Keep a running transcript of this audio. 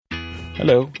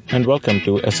Hello, and welcome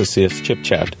to SSCS Chip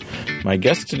Chat. My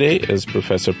guest today is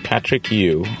Professor Patrick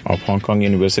Yu of Hong Kong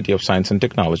University of Science and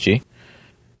Technology.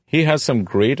 He has some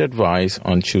great advice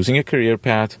on choosing a career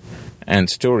path and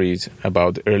stories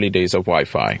about the early days of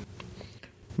Wi-Fi.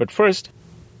 But first,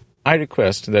 I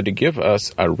request that you give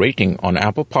us a rating on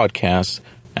Apple Podcasts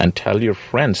and tell your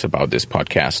friends about this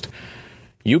podcast.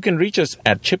 You can reach us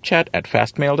at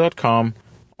chipchat@fastmail.com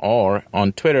or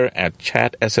on Twitter at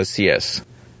chatssscs.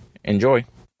 Enjoy.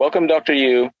 Welcome, Dr.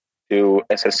 Yu, to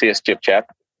SSCS Chip Chat.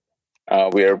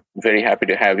 We are very happy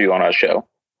to have you on our show.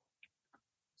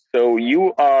 So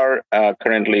you are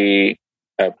currently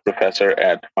a professor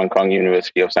at Hong Kong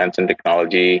University of Science and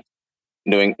Technology,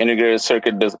 doing integrated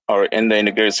circuit in the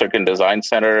Integrated Circuit Design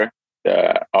Center,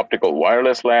 the Optical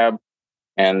Wireless Lab,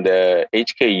 and the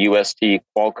HKUST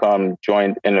Qualcomm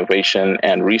Joint Innovation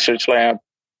and Research Lab.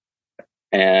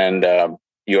 And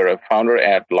you're a founder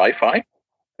at Li-Fi,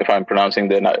 if I'm pronouncing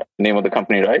the name of the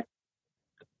company right.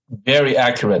 Very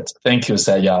accurate. Thank you,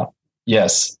 Saya.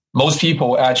 Yes. Most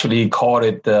people actually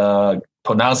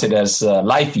pronounce it as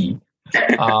Li-Fi,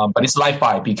 but it's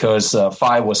Li-Fi because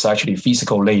Phi was actually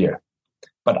physical layer.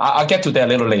 But I'll get to that a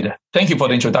little later. Thank you for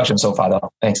the introduction so far,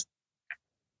 though. Thanks.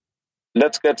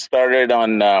 Let's get started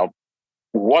on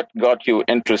what got you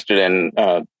interested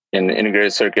in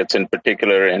integrated circuits in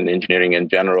particular and engineering in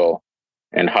general,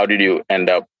 and how did you end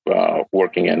up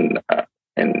working in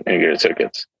integrated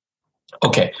circuits?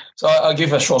 Okay, so I'll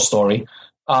give a short story.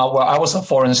 Well, I was a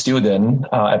foreign student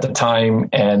at the time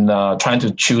and trying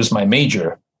to choose my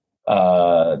major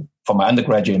for my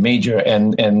undergraduate major,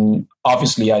 and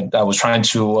obviously I was trying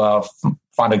to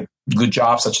find a good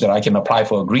job such that I can apply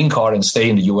for a green card and stay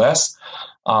in the U.S.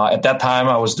 At that time,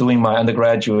 I was doing my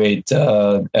undergraduate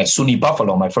at SUNY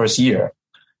Buffalo my first year.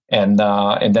 And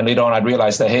then later on, I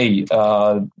realized that, hey,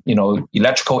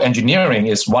 electrical engineering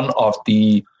is one of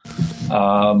the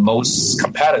most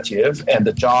competitive, and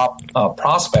the job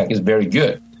prospect is very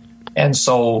good. And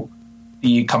so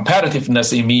the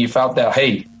competitiveness in me felt that,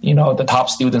 hey, the top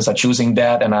students are choosing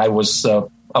that, and I was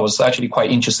actually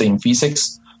quite interested in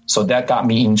physics, so that got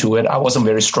me into it. I wasn't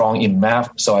very strong in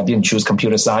math, so I didn't choose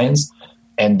computer science.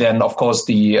 And then, of course,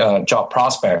 the job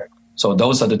prospect. So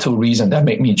those are the two reasons that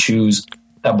make me choose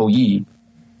EE.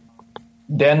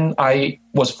 Then I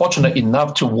was fortunate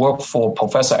enough to work for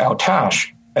Professor Al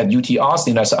Tash at UT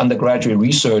Austin as an undergraduate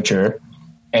researcher,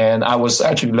 and I was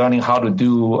actually learning how to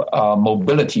do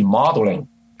mobility modeling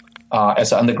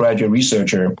as an undergraduate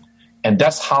researcher, and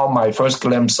that's how my first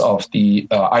glimpse of the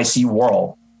IC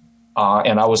world.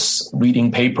 And I was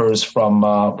reading papers from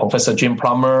Professor Jim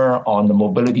Plummer on the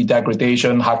mobility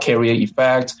degradation, hard carrier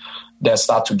effect, that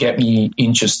start to get me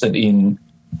interested in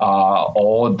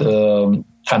all the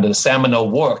kind of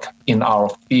seminal work in our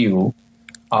field.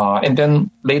 And then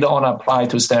later on, I applied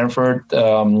to Stanford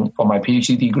for my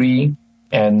PhD degree.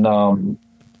 And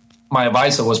my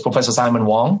advisor was Professor Simon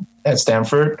Wong at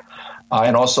Stanford.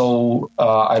 And also,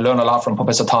 I learned a lot from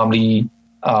Professor Tom Lee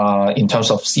in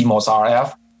terms of CMOS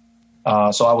RF.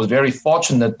 So I was very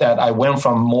fortunate that I went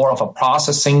from more of a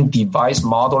processing device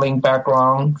modeling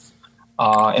background,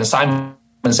 and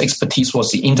Simon's expertise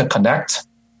was the interconnect.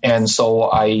 And so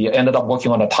I ended up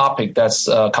working on a topic that's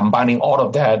combining all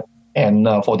of that and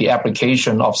for the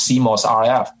application of CMOS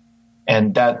RF.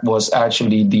 And that was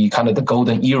actually the kind of the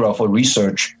golden era for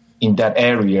research in that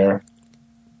area.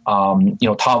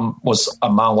 Tom was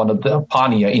among one of the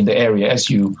pioneers in the area,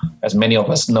 as many of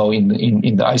us know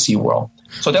in the IC world.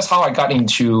 So that's how I got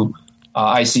into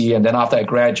IC, and then after I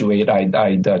graduated,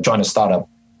 I joined a startup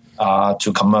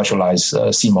to commercialize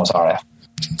CMOS RF.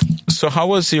 So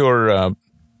how's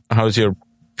your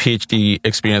PhD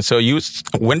experience? So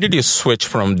when did you switch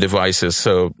from devices?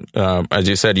 So as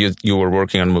you said, you were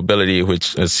working on mobility,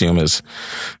 which I assume is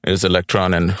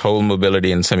electron and hole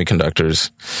mobility in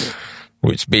semiconductors,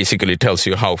 which basically tells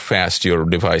you how fast your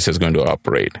device is going to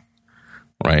operate,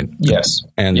 right? Yes.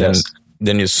 And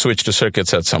then you switch to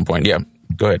circuits at some point. Yeah,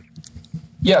 go ahead.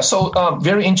 Yeah, so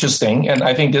very interesting. And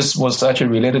I think this was actually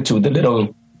related to the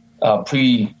little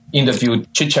pre-interview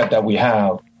chit-chat that we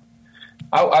have.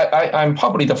 I'm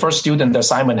probably the first student that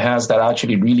Simon has that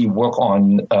actually really work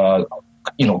on,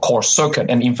 core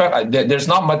circuit. And in fact, there's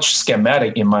not much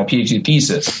schematic in my PhD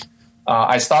thesis.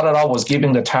 I started out was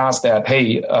giving the task that,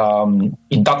 hey,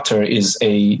 inductor is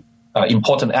a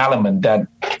important element that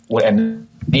would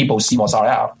enable CMOS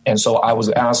RF. And so I was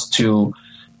asked to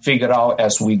figure out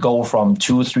as we go from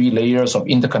 2-3 layers of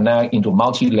interconnect into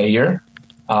multi-layer,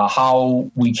 how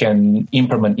we can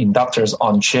implement inductors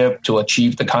on chip to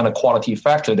achieve the kind of quality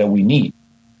factor that we need.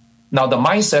 Now, the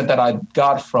mindset that I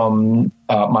got from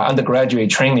my undergraduate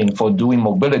training for doing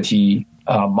mobility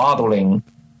modeling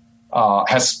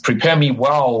has prepared me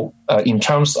well in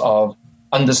terms of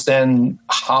understand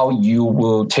how you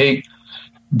will take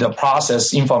the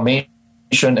process information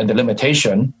and the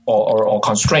limitation or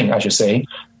constraint, I should say,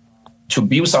 to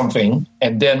build something.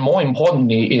 And then more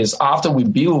importantly is after we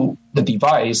build the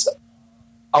device,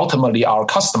 ultimately our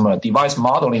customer, device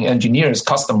modeling engineer's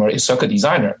customer is circuit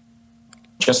designer.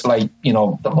 Just like,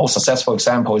 the most successful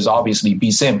example is obviously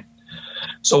BSIM.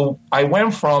 So I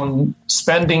went from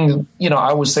spending,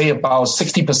 I would say about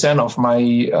 60% of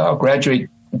my graduate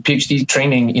PhD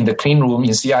training in the clean room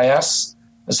in CIS,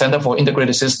 the Center for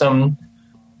Integrated System,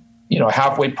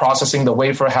 halfway processing the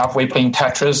wafer, halfway playing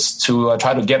Tetris to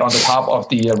try to get on the top of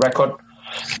the record,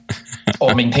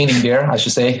 or maintaining there, I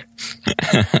should say,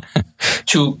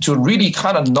 to really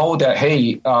kind of know that,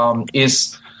 hey,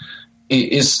 is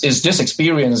this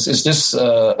experience, is this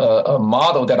a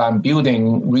model that I'm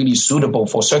building really suitable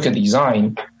for circuit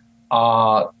design?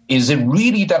 Is it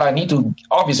really that I need to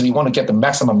obviously want to get the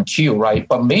maximum Q, right?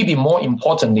 But maybe more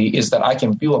importantly is that I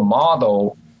can build a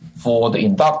model for the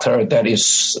inductor that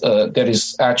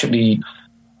is actually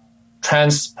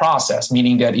trans-process,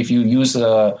 meaning that if you use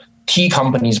a T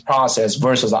company's process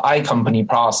versus an I company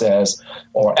process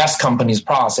or S company's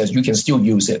process, you can still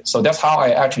use it. So that's how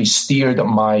I actually steered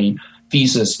my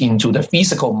thesis into the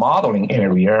physical modeling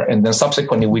area. And then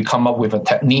subsequently, we come up with a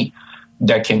technique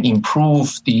that can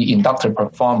improve the inductor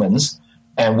performance,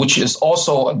 and which is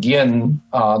also, again,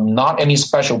 not any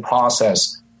special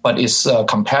process, but is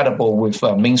compatible with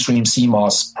mainstream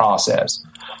CMOS process.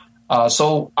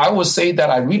 So I would say that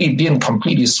I really didn't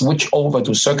completely switch over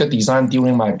to circuit design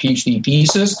during my PhD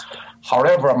thesis.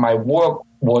 However, my work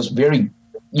was very,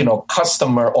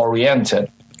 customer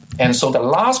oriented. And so the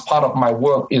last part of my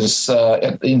work is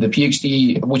in the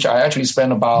PhD, which I actually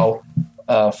spent about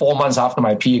 4 months after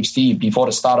my PhD, before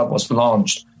the startup was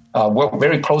launched. Worked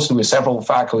very closely with several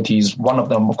faculties. One of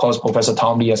them, of course, Professor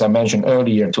Tom Lee, as I mentioned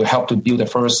earlier, to help to build the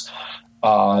first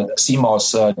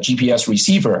CMOS GPS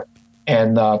receiver.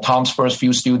 And Tom's first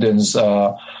few students,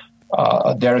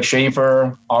 Derek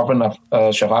Schaefer, Arvind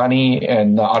Shavani,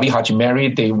 and Ali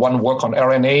Hajimeri, they one work on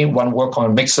RNA, one work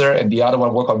on mixer, and the other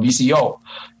one work on VCO.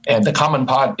 And the common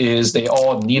part is they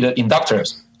all needed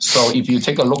inductors. So if you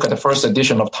take a look at the first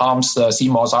edition of Tom's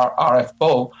CMOS RF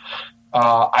bow,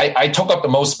 I took up the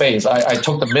most space. I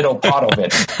took the middle part of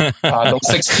it. Those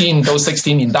 16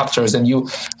 inductors, and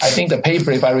I think the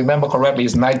paper, if I remember correctly,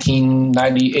 is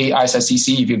 1998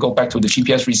 ISSCC. If you go back to the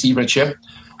GPS receiver chip,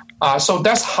 so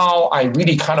that's how I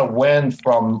really kind of went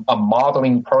from a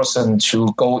modeling person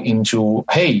to go into,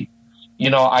 hey,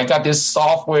 I got this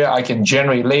software, I can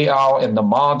generate layout and the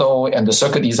model, and the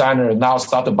circuit designer now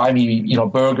start to buy me,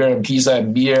 burger and pizza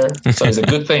and beer. So it's a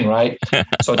good thing, right?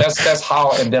 So that's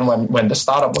how. And then when the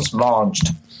startup was launched,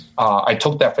 I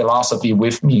took that philosophy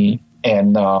with me,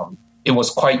 and it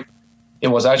was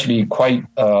actually quite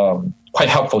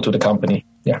helpful to the company.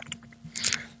 Yeah.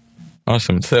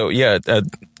 Awesome. So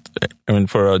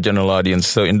for our general audience,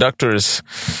 so inductors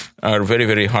are very,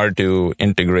 very hard to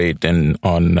integrate on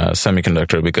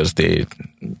semiconductor because they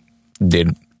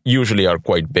usually are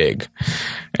quite big,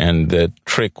 and the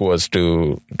trick was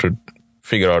to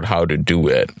figure out how to do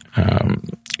it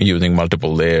using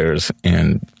multiple layers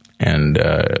and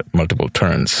multiple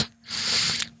turns,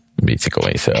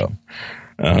 basically. So.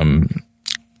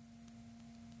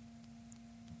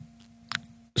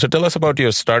 So tell us about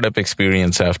your startup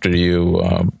experience after you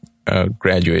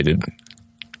graduated.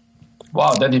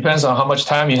 Wow, that depends on how much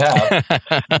time you have.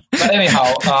 But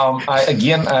anyhow,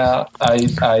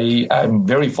 I'm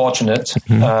very fortunate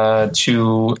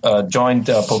to join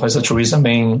Professor Teresa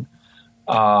Ming,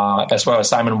 as well as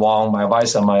Simon Wong, my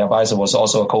advisor. My advisor was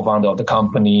also a co-founder of the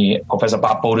company, Professor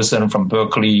Bob Bodelson from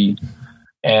Berkeley,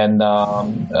 and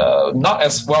not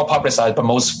as well publicized, but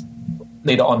most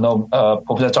later on,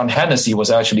 Professor John Hennessy was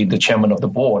actually the chairman of the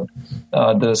board.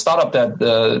 The startup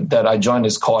that I joined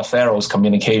is called Atheros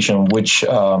Communication, which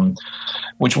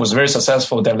was very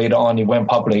successful. That later on it went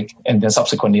public, and then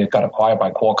subsequently it got acquired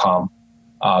by Qualcomm.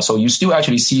 So you still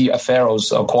actually see Atheros,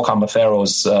 Qualcomm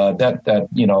Atheros, that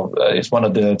is one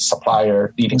of the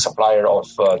leading supplier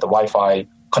of the Wi-Fi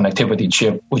connectivity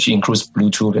chip, which includes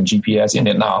Bluetooth and GPS in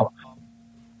it now.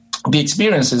 The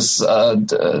experience is,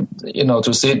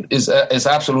 to say is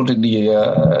absolutely,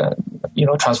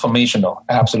 transformational.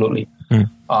 Absolutely.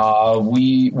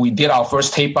 We did our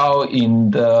first tape out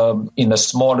in a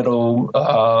small little,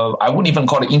 I wouldn't even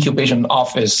call it incubation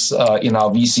office in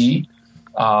our VC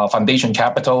Foundation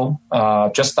Capital,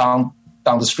 just down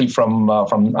the street from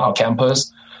our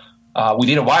campus. We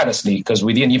did it wirelessly because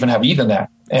we didn't even have Ethernet.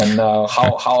 And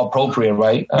how appropriate,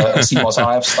 right? A CMOS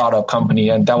RF startup company,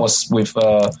 and that was with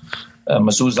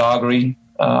Masood Zaghari,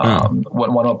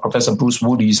 one of Professor Bruce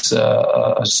Woody's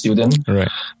student. Right.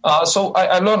 So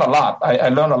I learned a lot. I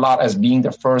learned a lot as being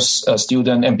the first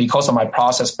student, and because of my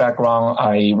process background,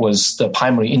 I was the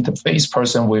primary interface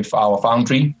person with our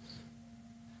foundry.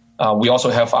 We also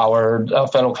have our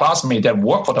fellow classmate that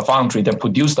work for the foundry that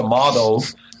produced the model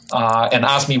and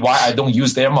asked me why I don't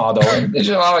use their model. And there's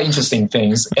a lot of interesting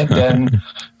things. And then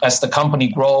as the company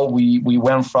grow, we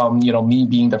went from, me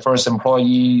being the first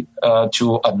employee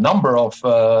to a number of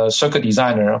circuit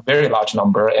designer, a very large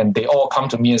number. And they all come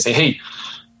to me and say, hey,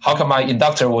 how come my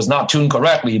inductor was not tuned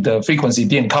correctly? The frequency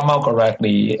didn't come out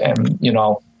correctly. And,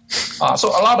 so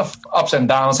a lot of ups and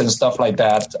downs and stuff like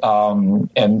that.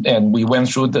 And we went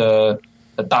through the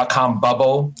dot-com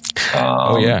bubble,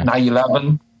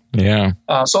 9/11. Yeah.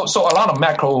 So a lot of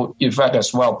macro effect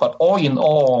as well. But all in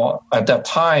all, at that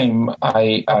time,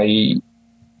 I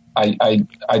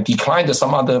declined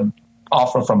some other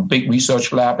offer from big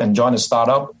research lab and joined a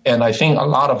startup. And I think a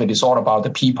lot of it is all about the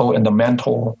people and the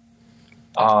mentor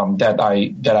that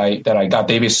I got.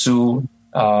 David Su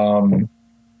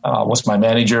was my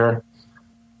manager.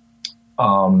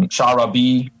 Shara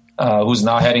B, who's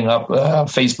now heading up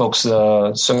Facebook's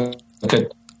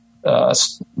circuit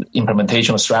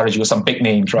implementation strategy with some big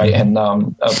names, right? And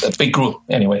a big group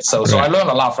anyway. So I learned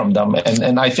a lot from them.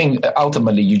 And I think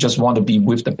ultimately you just want to be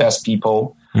with the best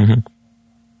people. Mm-hmm.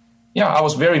 Yeah, I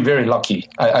was very, very lucky.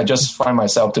 I just find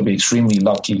myself to be extremely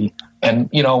lucky. And,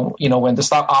 when the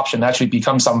stock option actually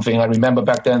becomes something, I remember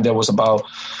back then there was about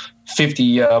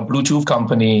 50 Bluetooth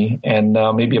company and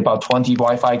maybe about 20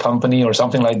 Wi-Fi company or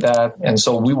something like that. And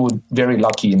so we were very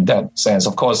lucky in that sense.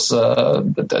 Of course,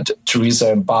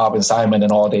 Teresa and Bob and Simon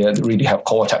and all, they really have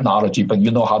core technology, but you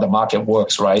know how the market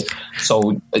works, right?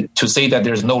 So to say that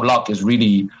there's no luck is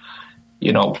really,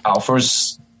 our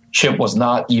first chip was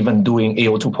not even doing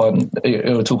AO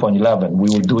 2.11. We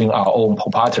were doing our own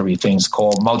proprietary things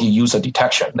called multi-user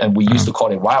detection. And we used to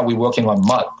call it, why are we working on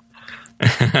mud?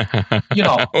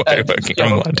 Yeah.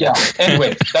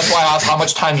 Anyway, that's why I asked how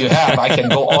much time you have. I can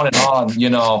go on and on,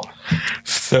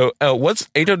 So what's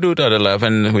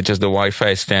 802.11, which is the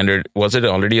Wi-Fi standard? Was it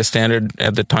already a standard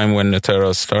at the time when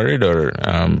Atheros started, or?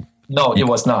 No, it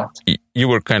was not. You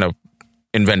were kind of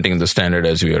inventing the standard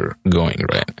as we were going,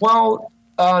 right? Well,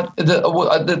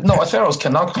 Atheros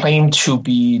cannot claim to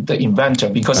be the inventor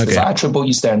because it's an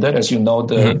IEEE standard. As you know,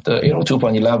 the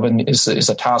 802.11 is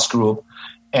a task group.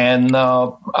 And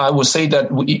I would say that,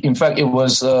 in fact, it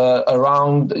was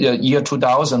around year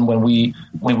 2000 when we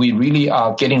really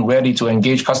are getting ready to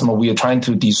engage customer. We are trying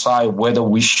to decide whether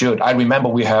we should. I remember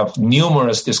we have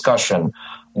numerous discussion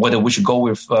whether we should go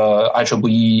with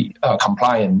IEEE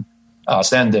compliant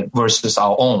standard versus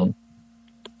our own.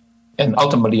 And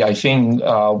ultimately, I think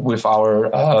with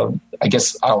our,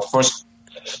 our first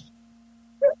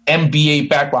MBA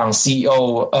background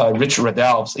CEO, Rich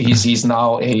Riddell, he's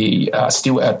now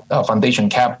still at Foundation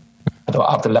Capital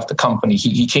after left the company.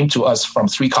 He came to us from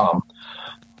 3Com.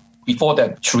 Before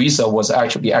that, Teresa was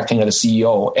actually acting as a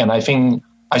CEO. And I think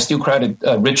I still credit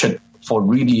Richard for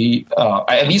really,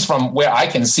 at least from where I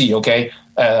can see, at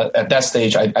that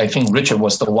stage, I think Richard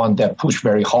was the one that pushed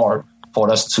very hard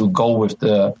for us to go with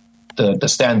the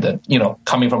standard.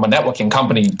 Coming from a networking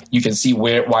company, you can see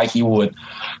why he would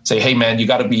say, hey man, you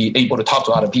got to be able to talk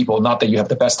to other people, not that you have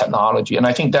the best technology. And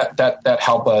I think that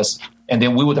helped us. And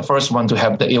then we were the first one to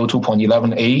have the AO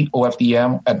 2.11a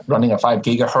OFDM at running at 5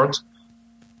 gigahertz.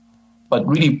 But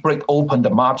really break open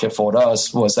the market for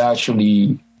us was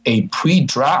actually a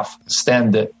pre-draft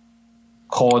standard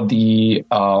called the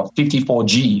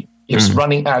 54G. It's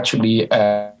running actually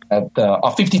at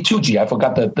 52G. I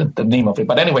forgot the name of it.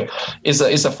 But anyway, it's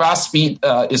a fast speed,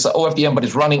 it's an OFDM, but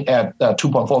it's running at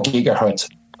 2.4 gigahertz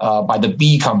by the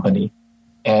B company.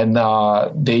 And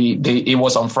it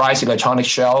was on Fry's electronic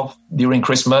shelf during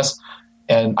Christmas.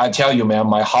 And I tell you, man,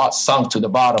 my heart sunk to the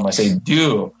bottom. I say,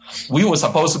 dude, we were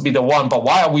supposed to be the one, but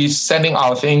why are we sending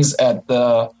our things at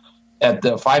the 5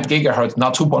 gigahertz,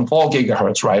 not 2.4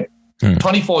 gigahertz, right?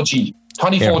 24G.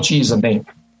 24G is the name.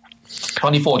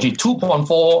 24G,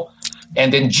 2.4,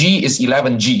 and then G is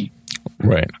 11G.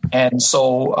 Right. And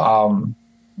so,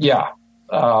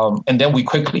 and then we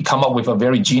quickly come up with a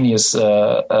very ingenious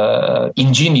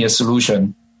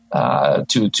solution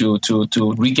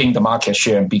to regain the market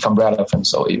share and become relevant.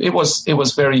 So it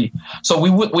was very. So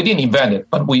we didn't invent it,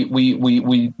 but we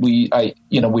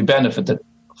benefited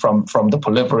from the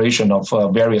proliferation of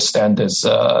various standards,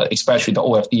 especially the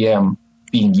OFDM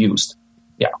being used.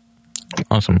 Yeah.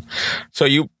 Awesome. So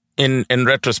you in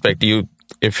retrospect,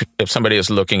 if somebody is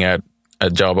looking at a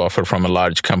job offer from a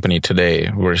large company today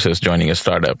versus joining a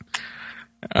startup,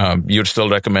 you'd still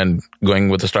recommend going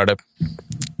with a startup?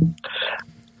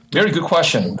 Very good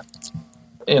question.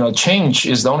 Change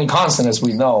is the only constant, as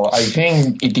we know. I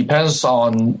think it depends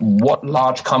on what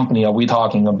large company are we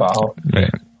talking about.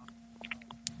 Right.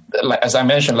 Like, as I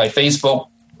mentioned, like Facebook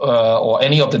or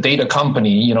any of the data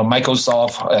company,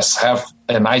 Microsoft has have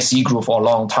an IC group for a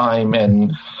long time,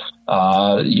 and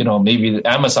maybe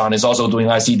Amazon is also doing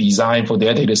IC design for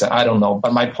their data set. I don't know.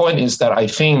 But my point is that I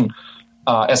think,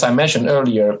 as I mentioned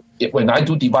earlier, when I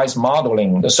do device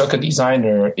modeling, the circuit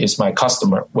designer is my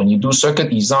customer. When you do circuit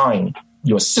design,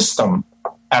 your system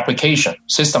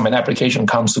and application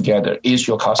comes together is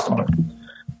your customer.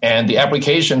 And the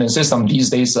application and system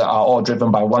these days are all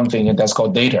driven by one thing, and that's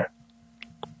called data.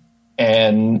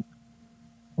 And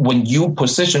when you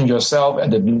position yourself at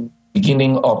the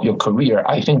beginning of your career,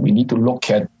 I think we need to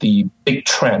look at the big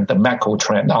trend, the macro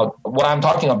trend. Now, what I'm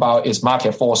talking about is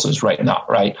market forces right now,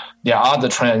 right? There are other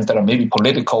trends that are maybe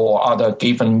political or other,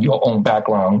 given your own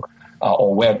background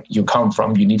or where you come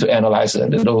from, you need to analyze it a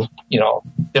little,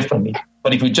 differently.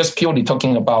 But if you're just purely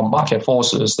talking about market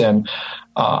forces, then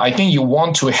I think you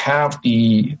want to have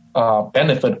the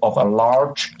benefit of a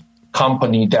large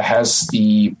company that has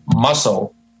the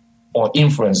muscle or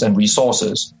influence and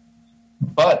resources.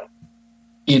 But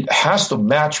it has to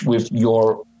match with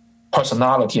your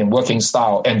personality and working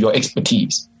style and your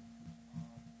expertise.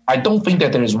 I don't think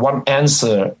that there is one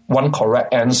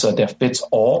correct answer that fits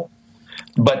all.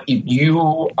 But if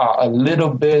you are a little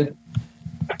bit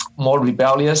more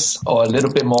rebellious or a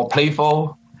little bit more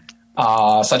playful,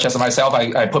 such as myself,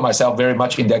 I put myself very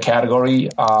much in that category.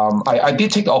 I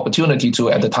did take the opportunity to,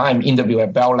 at the time, interview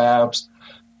at Bell Labs,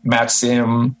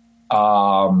 Maxim,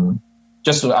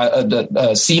 just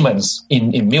Siemens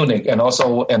in Munich, and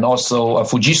also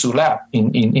Fujitsu Lab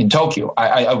in Tokyo.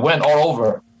 I went all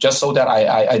over just so that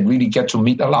I really get to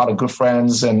meet a lot of good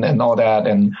friends and all that.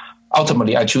 And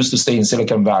ultimately, I choose to stay in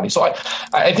Silicon Valley. So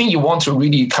I think you want to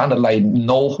really kind of like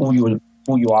know who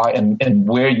you are and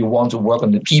where you want to work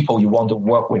and the people you want to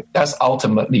work with. That's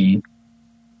ultimately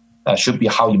should be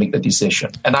how you make the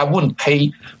decision. And I wouldn't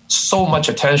pay so much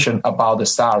attention about the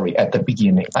salary at the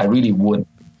beginning. I really wouldn't.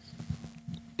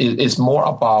 It's more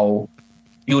about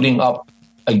building up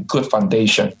a good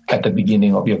foundation at the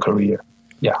beginning of your career.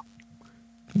 Yeah.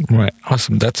 Right.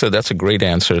 Awesome. That's a great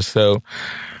answer. So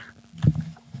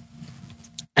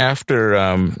after,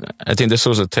 I think this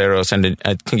was at Theros, and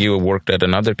I think you worked at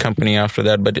another company after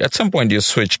that, but at some point you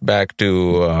switched back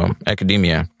to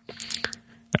academia.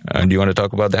 Do you want to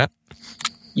talk about that?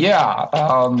 Yeah.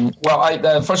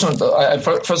 Well, first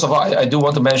of all, I do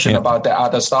want to mention about the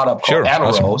other startup called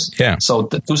Aeroros. Awesome. Yeah. So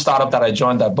the two startups that I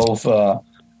joined that both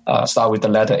start with the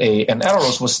letter A. And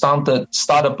Aeroros was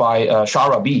started by Shah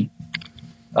Rabi,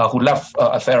 who left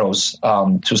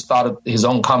Theros to start his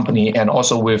own company, and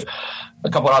also with a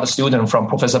couple other students from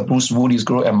Professor Bruce Woolley's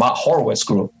group and Mark Horowitz's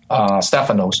group,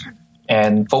 Stephanos,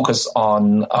 and focus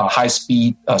on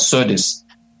high-speed SerDes.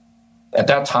 At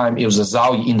that time, it was a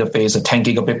XAUI interface, a 10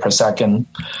 gigabit per second.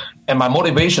 And my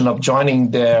motivation of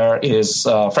joining there is,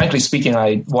 frankly speaking,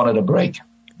 I wanted a break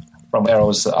from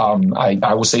Aeros.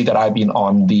 I would say that I've been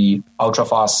on the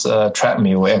ultra-fast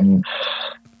treadmill, and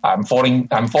I'm falling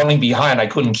behind. I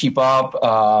couldn't keep up.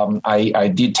 I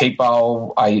did tape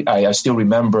out. I still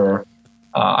remember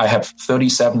I have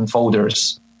 37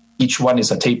 folders. Each one is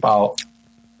a tape out.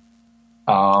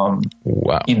 Wow.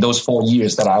 In those 4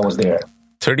 years that I was there.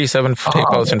 37 tape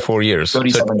outs in 4 years.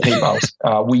 37 tape outs.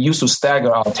 We used to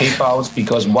stagger our tape outs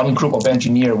because one group of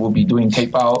engineers will be doing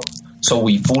tape out. So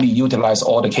we fully utilize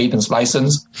all the Cadence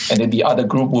license, and then the other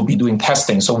group will be doing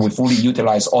testing. So we fully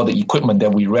utilize all the equipment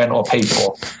that we ran or paid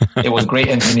for. It was great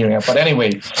engineering. But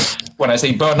anyway, when I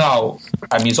say burnout,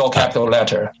 I mean, it's all capital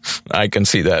letter. I can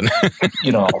see that.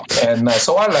 And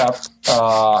so I left,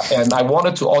 and I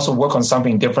wanted to also work on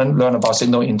something different, learn about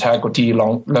signal integrity,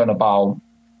 learn about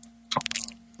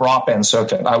broadband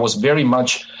circuit. I was very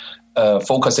much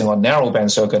focusing on narrowband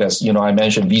circuit, as I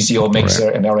mentioned, VCO mixer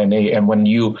and RNA. And when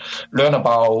you learn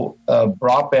about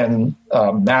broadband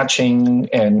matching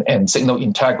and signal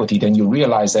integrity, then you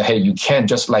realize that, hey, you can't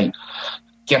just like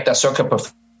get that circuit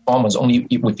performance only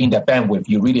within that bandwidth.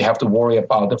 You really have to worry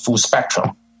about the full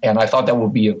spectrum. And I thought that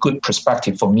would be a good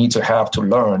perspective for me to have to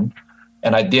learn.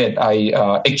 And I did.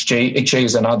 HJ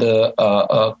is another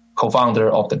co-founder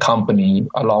of the company,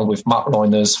 along with Mark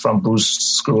Loiners from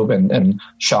Bruce's group and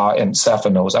Shah and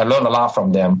Stephanos. I learned a lot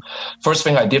from them. First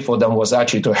thing I did for them was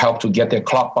actually to help to get their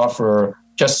clock buffer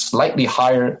just slightly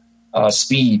higher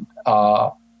speed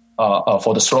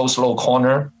for the slow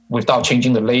corner without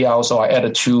changing the layout. So I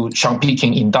added 2 shunt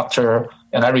peaking inductor.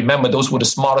 And I remember those were the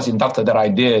smallest inductor that I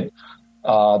did.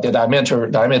 The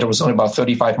diameter was only about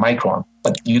 35 micron,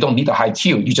 but you don't need a high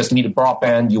Q. You just need a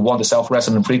broadband. You want the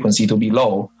self-resonant frequency to be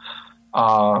low.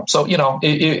 So,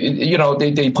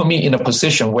 they put me in a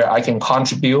position where I can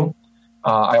contribute.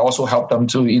 I also helped them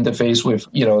to interface with,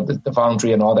 the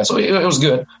foundry and all that. So it was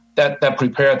good. That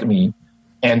prepared me.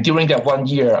 And during that 1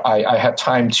 year, I had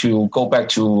time to go back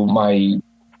to my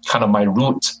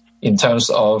root in terms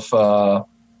of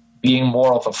being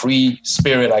more of a free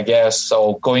spirit, I guess.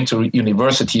 So going to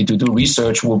university to do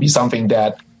research will be something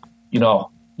that,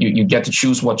 you get to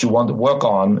choose what you want to work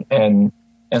on. And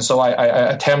so I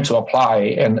attempt to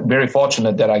apply, and very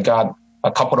fortunate that I got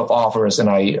a couple of offers, and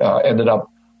I ended up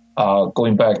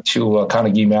going back to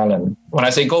Carnegie Mellon. When I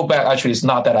say go back, actually, it's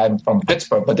not that I'm from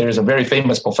Pittsburgh, but there is a very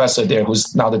famous professor there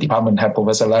who's now the department head,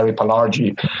 Professor Larry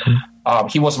Palargi.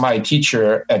 He was my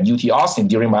teacher at UT Austin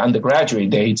during my undergraduate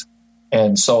days.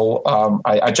 And so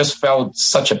I just felt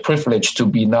such a privilege to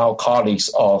be now colleagues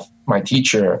of my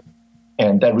teacher.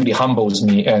 And that really humbles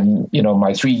me. And,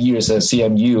 my 3 years at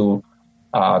CMU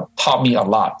taught me a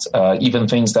lot, even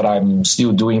things that I'm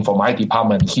still doing for my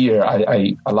department here.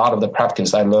 A lot of the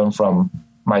practice I learned from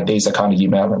my days at Carnegie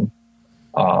Mellon.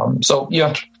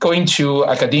 Going to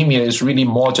academia is really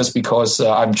more just because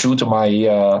I'm true to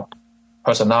my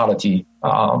personality.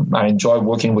 I enjoy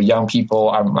working with young people.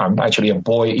 I'm actually a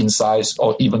boy inside,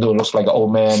 or even though it looks like an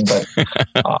old man, but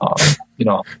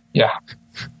yeah.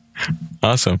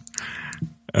 Awesome.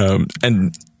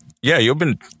 You've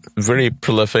been very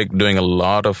prolific doing a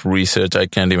lot of research. I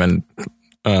can't even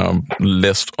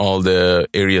list all the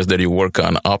areas that you work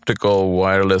on: optical,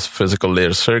 wireless, physical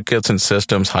layer circuits and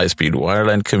systems, high-speed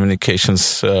wireline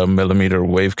communications, millimeter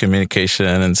wave communication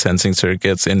and sensing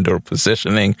circuits, indoor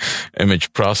positioning,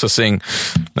 image processing.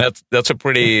 That's a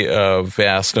pretty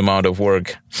vast amount of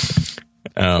work.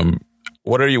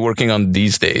 What are you working on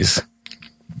these days?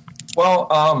 Well,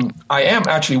 I am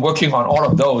actually working on all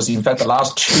of those. In fact, the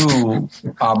last 2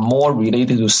 are more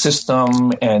related to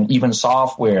system and even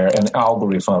software and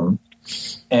algorithm.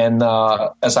 And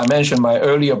as I mentioned, my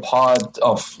earlier part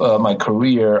of my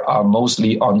career are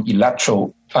mostly on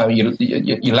electrical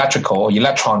or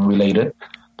electron related.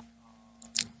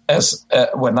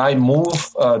 When I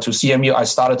moved to CMU, I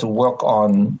started to work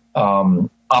on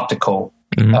optical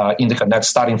interconnect,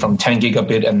 starting from 10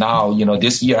 gigabit. And now,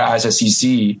 this year at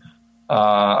ISSCC,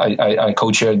 I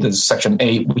co-chaired the Section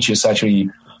 8, which is actually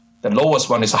the lowest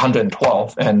one is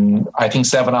 112. And I think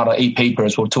 7 out of 8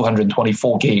 papers were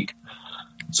 224 gig.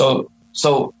 So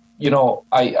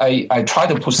I try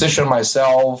to position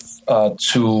myself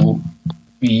to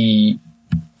be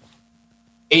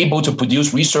able to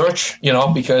produce research,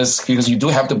 because you do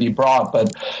have to be broad.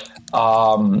 But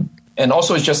and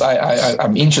also it's just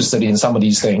I'm interested in some of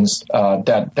these things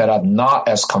that are not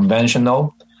as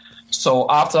conventional. So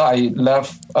after I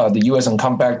left the U.S. and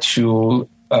come back to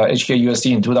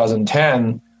HKUST in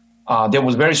 2010, there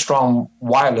was very strong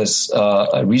wireless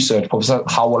research. Professor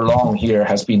Howard Long here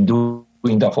has been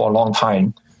doing that for a long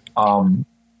time.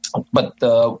 But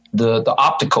the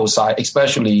optical side,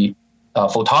 especially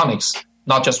photonics,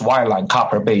 not just wireline,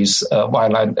 copper-based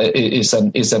wireline,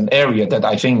 is an area that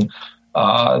I think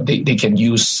they can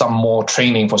use some more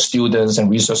training for students and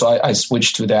research. So I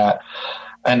switched to that.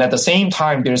 And at the same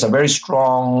time, there's a very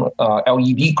strong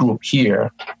LED group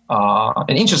here.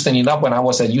 And interestingly enough, when I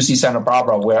was at UC Santa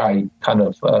Barbara, where I kind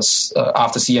of,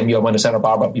 after CMU, I went to Santa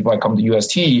Barbara before I come to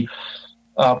UST,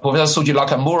 Professor Suji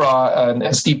Nakamura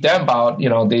and Steve Dambout,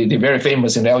 they're very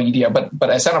famous in LED. But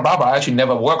at Santa Barbara, I actually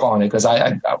never work on it because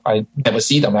I never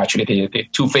see them, actually. They're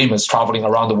too famous traveling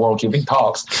around the world giving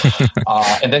talks.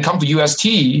 And then come to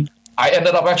UST, I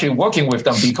ended up actually working with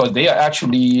them because they are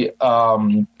actually,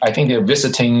 I think they're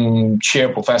visiting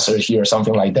chair professors here or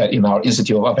something like that in our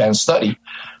Institute of Advanced Study.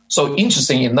 So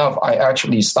interesting enough, I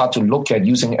actually start to look at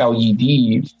using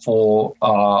LED for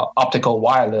optical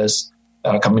wireless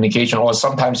communication, or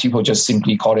sometimes people just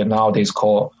simply call it nowadays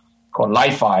called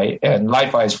Li-Fi. And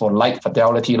Li-Fi is for light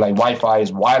fidelity, like Wi-Fi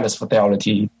is wireless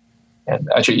fidelity. And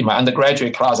actually, in my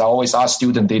undergraduate class, I always ask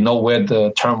students, they know where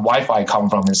the term Wi-Fi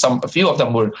come from. And a few of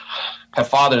them would have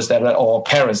fathers or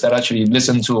parents that actually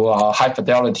listen to high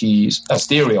fidelity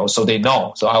stereo, so they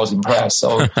know. So I was impressed.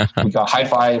 So we got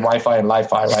hi-fi, Wi-Fi, and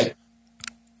Li-Fi, right?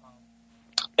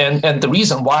 And the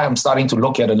reason why I'm starting to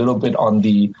look at a little bit on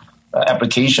the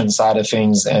application side of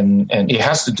things, and it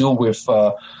has to do with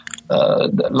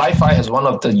Li-Fi has one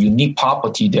of the unique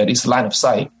property that is line of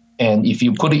sight. And if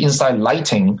you put it inside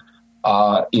lighting,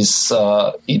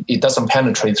 it doesn't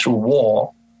penetrate through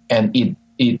wall, and it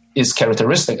its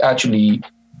characteristic actually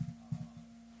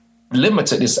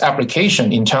limited its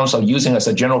application in terms of using as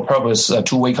a general purpose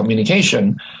two-way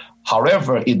communication.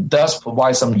 However, it does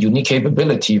provide some unique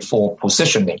capability for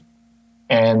positioning.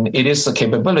 And it is a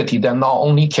capability that not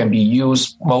only can be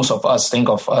used, most of us think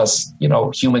of us,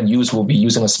 human use will be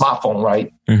using a smartphone,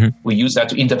 right? Mm-hmm. We use that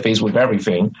to interface with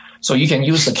everything. So you can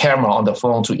use the camera on the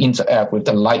phone to interact with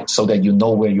the light so that you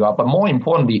know where you are. But more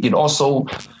importantly, it also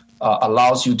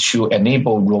allows you to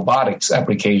enable robotics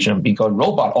application, because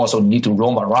robots also need to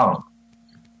roam around.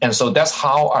 And so that's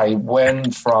how I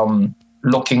went from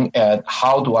looking at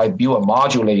how do I build a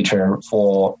modulator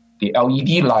for the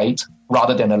LED light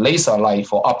rather than a laser light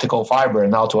for optical fiber,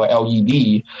 now to a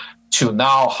LED, to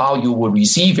now how you will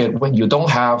receive it when you don't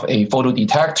have a photo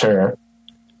detector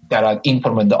that are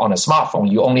implemented on a smartphone.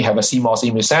 You only have a CMOS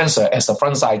image sensor as a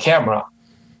front side camera.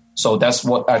 So that's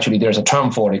what actually there's a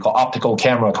term for it called optical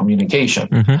camera communication.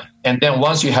 Mm-hmm. And then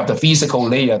once you have the physical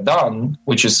layer done,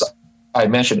 which is, I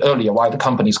mentioned earlier, why the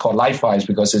company is called Li-Fi, is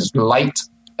because it's light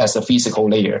as a physical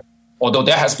layer. Although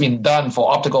that has been done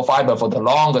for optical fiber for the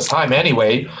longest time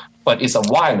anyway, but it's a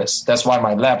wireless. That's why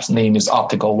my lab's name is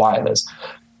Optical Wireless.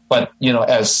 But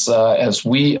as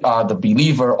we are the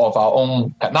believer of our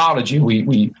own technology,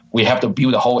 we have to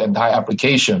build a whole entire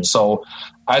application. So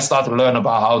I started to learn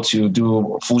about how to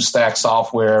do full stack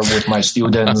software with my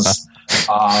students,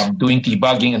 doing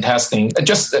debugging and testing.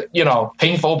 Just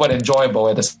painful but enjoyable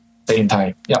at the same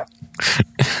time. Yeah.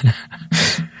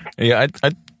 Yeah,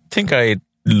 I think I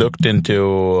looked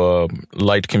into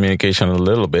light communication a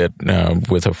little bit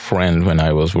with a friend when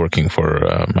I was working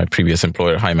for my previous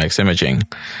employer, Himax Imaging,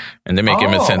 and they make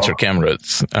image sensor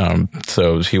cameras.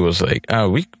 So he was like,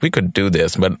 we could do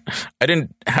this, but I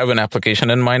didn't have an application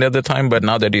in mind at the time. But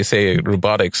now that you say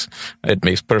robotics, it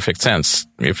makes perfect sense.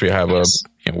 If you have a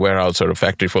warehouse or a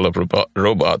factory full of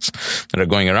robots that are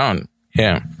going around,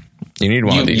 yeah. You need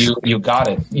one of these. You got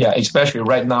it. Yeah, especially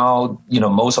right now,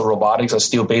 most of robotics are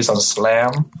still based on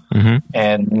SLAM, mm-hmm.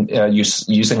 and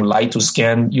using light to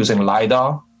scan, using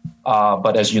LiDAR.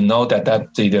 But as you know, that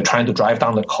they're trying to drive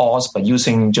down the cost, but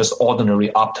using just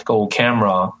ordinary optical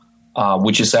camera,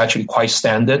 which is actually quite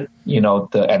standard.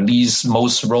 At least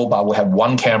most robots will have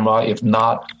one camera, if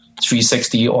not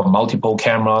 360 or multiple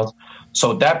cameras.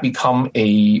 So that become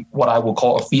what I would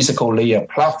call a physical layer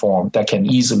platform that can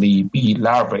easily be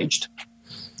leveraged.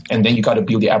 And then you got to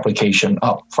build the application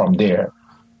up from there.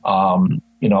 And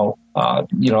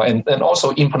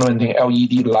also implementing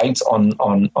LED lights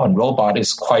on robot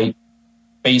is quite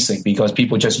basic, because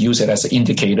people just use it as an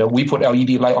indicator. We put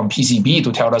LED light on PCB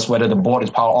to tell us whether the board is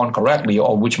powered on correctly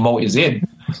or which mode is in.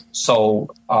 So,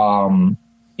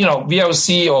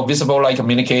 VLC or visible light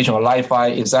communication or Li-Fi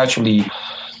is actually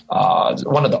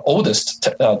one of the oldest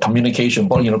communication.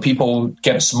 But people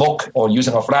get smoke or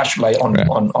using a flashlight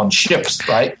on ships,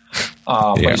 right?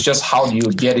 But it's just how do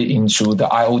you get it into the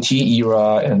IoT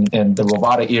era and the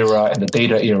robotic era and the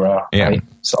data era, right?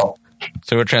 So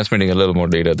we're transmitting a little more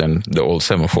data than the old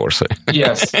semaphore. So.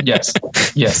 Yes.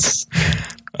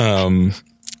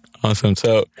 Awesome.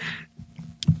 So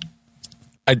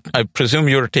I presume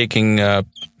you're taking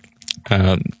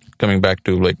coming back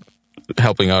to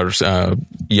helping our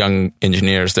young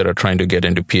engineers that are trying to get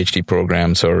into PhD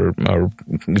programs or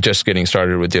just getting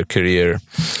started with their career.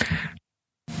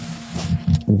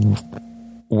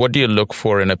 What do you look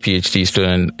for in a PhD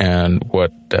student, and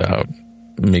what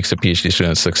makes a PhD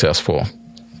student successful?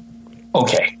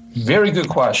 Okay, very good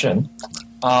question.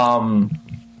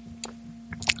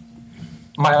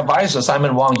 My advisor,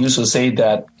 Simon Wong, used to say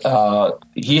that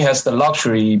he has the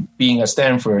luxury being at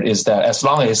Stanford is that as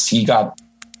long as he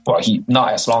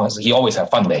always had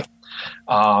funding.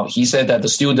 He said that the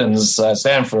students at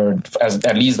Stanford,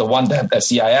 at least the one that at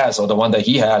CIS or the one that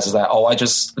he has, is that, I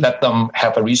just let them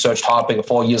have a research topic.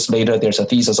 4 years later, there's a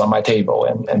thesis on my table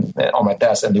and on my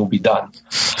desk, and it will be done.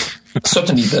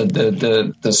 Certainly,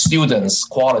 the students'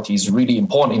 quality is really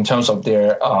important in terms of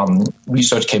their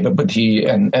research capability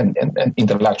and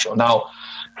intellectual. Now,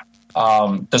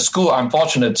 the school I'm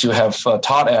fortunate to have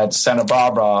taught at Santa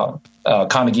Barbara,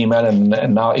 Carnegie Mellon,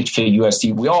 and now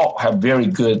HKUST, we all have very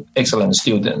good, excellent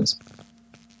students.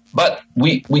 But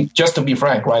we just to be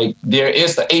frank, right? There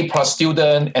is the A+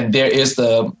 student and there is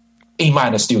the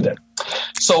A- student.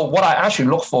 So what I actually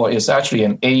look for is actually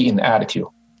an A in attitude.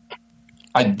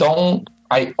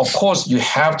 Of course, you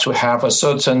have to have a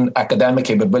certain academic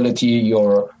capability,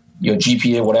 your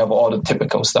GPA, whatever, all the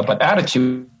typical stuff. But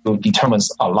attitude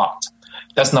determines a lot.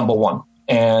 That's number one.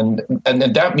 And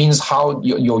that means how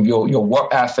your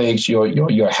work ethics,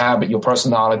 your habit, your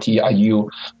personality.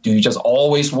 Do you just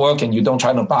always work and you don't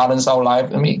try to balance out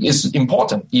life? I mean, it's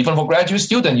important. Even for graduate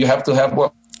students, you have to have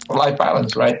work-life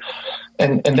balance, right?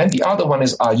 And then the other one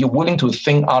is, are you willing to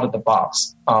think out of the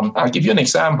box? I'll give you an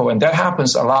example, and that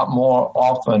happens a lot more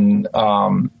often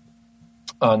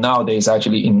nowadays,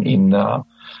 actually, in the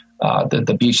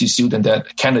PhD student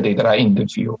candidate that I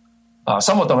interview.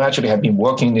 Some of them actually have been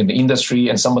working in the industry,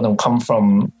 and some of them come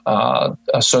from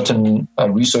a certain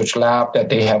research lab that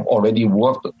they have already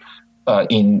worked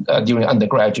in during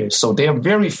undergraduate. So they are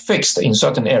very fixed in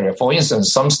certain areas. For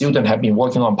instance, some students have been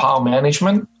working on power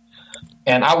management,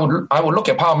 and I would look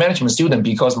at power management student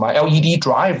because my LED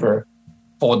driver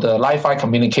for the Li-Fi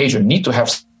communication need to have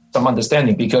some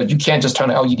understanding, because you can't just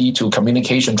turn an LED to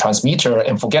communication transmitter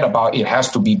and forget about it. It has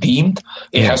to be beamed.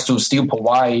 It has to still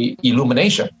provide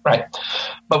illumination, right?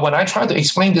 But when I try to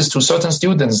explain this to certain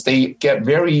students, they get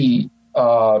very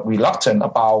reluctant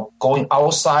about going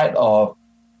outside of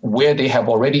where they have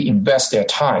already invested their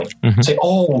time. Say,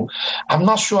 oh, I'm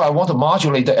not sure I want to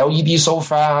modulate the LED so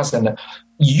fast. And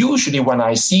usually when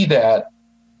I see that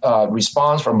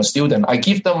response from a student, I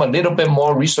give them a little bit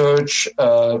more research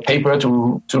paper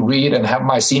to read and have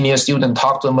my senior student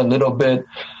talk to them a little bit.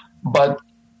 But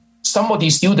some of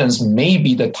these students may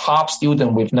be the top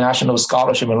student with national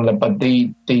scholarship, but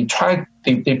they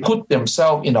put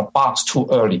themselves in a box too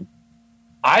early.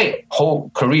 My whole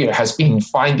career has been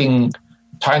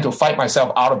trying to fight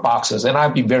myself out of boxes, and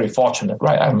I've been very fortunate,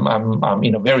 right? I'm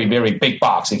in a very, very big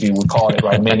box, if you would call it,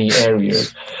 right? Many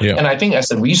areas. Yeah. And I think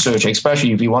as a researcher,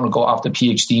 especially if you want to go after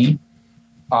PhD,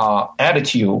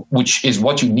 attitude, which is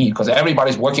what you need, because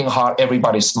everybody's working hard,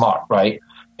 everybody's smart, right?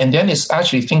 And then it's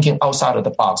actually thinking outside of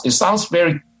the box. It sounds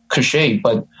very cliche,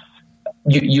 but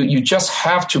you just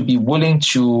have to be willing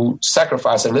to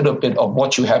sacrifice a little bit of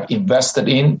what you have invested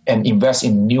in and invest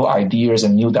in new ideas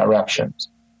and new directions.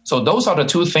 So those are the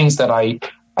two things that I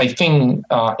think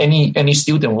any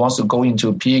student wants to go into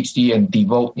a PhD and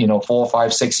devote 4,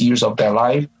 5, 6 years of their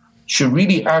life should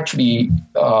really actually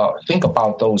think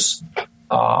about those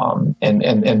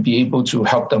and be able to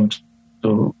help them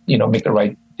to make the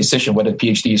right decision whether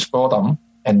PhD is for them,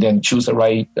 and then choose the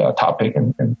right topic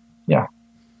and yeah.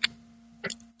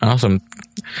 Awesome.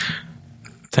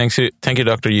 Thank you,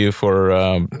 Dr. Yu,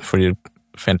 for your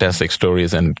fantastic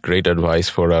stories and great advice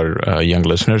for our young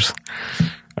listeners.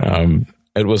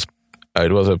 It was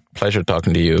a pleasure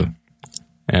talking to you,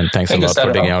 and thanks a lot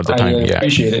for taking out the time. I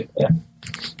appreciate it. Yeah.